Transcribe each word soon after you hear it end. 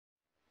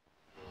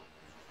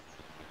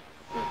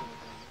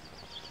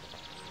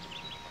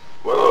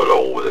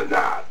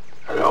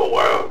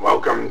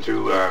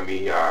welcome to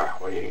me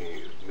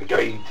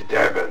guide to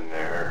Devon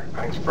there.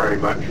 Thanks very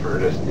much for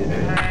listening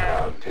in.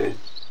 It's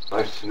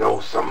nice to know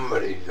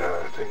somebody's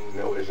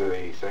notice of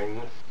these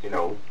things, you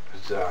know.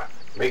 It's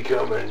may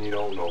come and you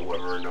don't know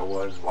whether no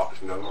one's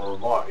watching them or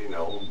what, you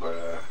know,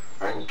 but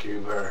thank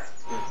you for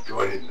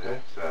joining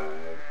this.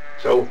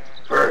 So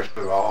first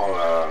of all,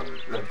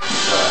 let's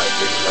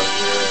take a look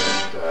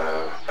here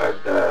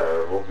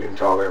at what we've been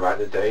talking about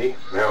today.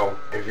 Now,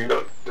 if you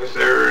look just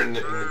there in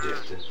the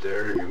distance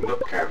there, if you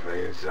look carefully,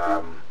 it's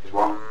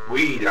what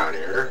we down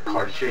here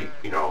call sheep,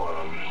 you know.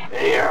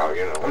 Anyhow,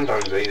 you know,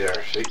 sometimes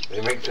they're sheep,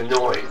 they make some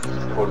noise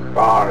called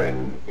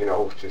barring, you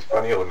know, which is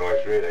funny old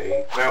noise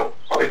really. Now,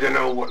 I don't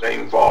know what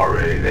they're for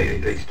really.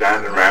 They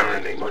stand around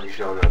and they munch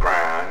on the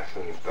grass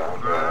and stuff.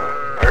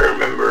 I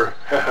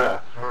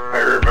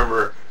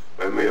remember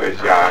when we was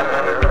young,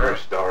 I remember a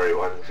story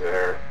once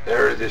there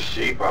was this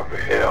sheep up a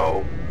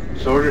hill,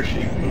 sort of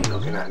sheep I'm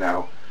looking at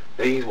now.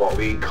 These what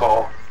we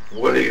call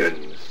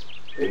woollians,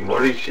 they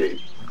woolly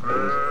sheep.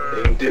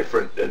 They're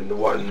different than the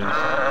ones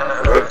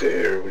out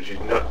there, which is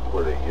not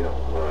woolly, you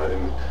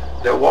know.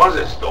 There was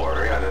a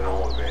story, I don't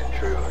know if it's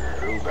true or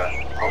true, but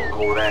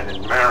Uncle Dan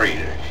had married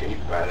a sheep,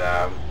 but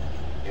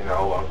you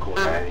know, Uncle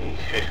Dan,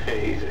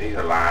 he's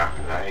a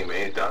laughing name,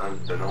 he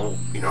don't know,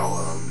 you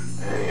know,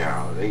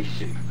 anyhow, these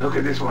sheep. Look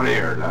at this one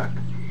here,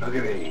 look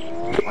at these.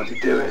 What's he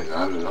doing?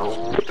 I don't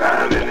know.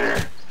 Standing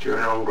there, chewing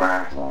on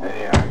grass.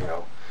 Anyhow, you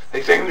know.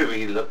 They seem to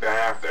be looked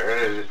after.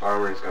 There's the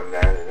farmers come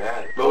down and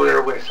that. Blow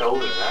their whistle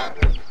and that.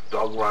 And the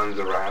dog runs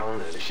around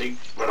and the sheep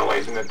run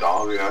away from the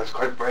dog, you know. It's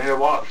quite pretty to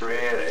watch,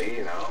 really,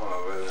 you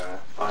know. But,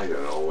 I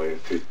don't know,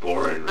 it's too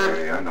boring,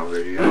 really. I'm not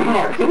really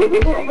pretty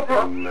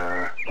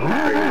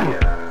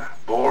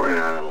boring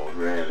animals,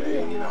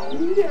 really, you know.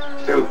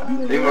 So,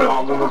 they were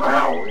all them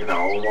about, you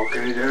know. What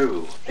can you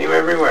do? They're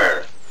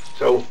everywhere.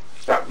 So,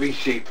 that be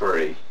sheep for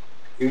you.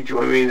 You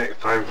join me next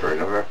time for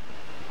another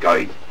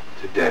guide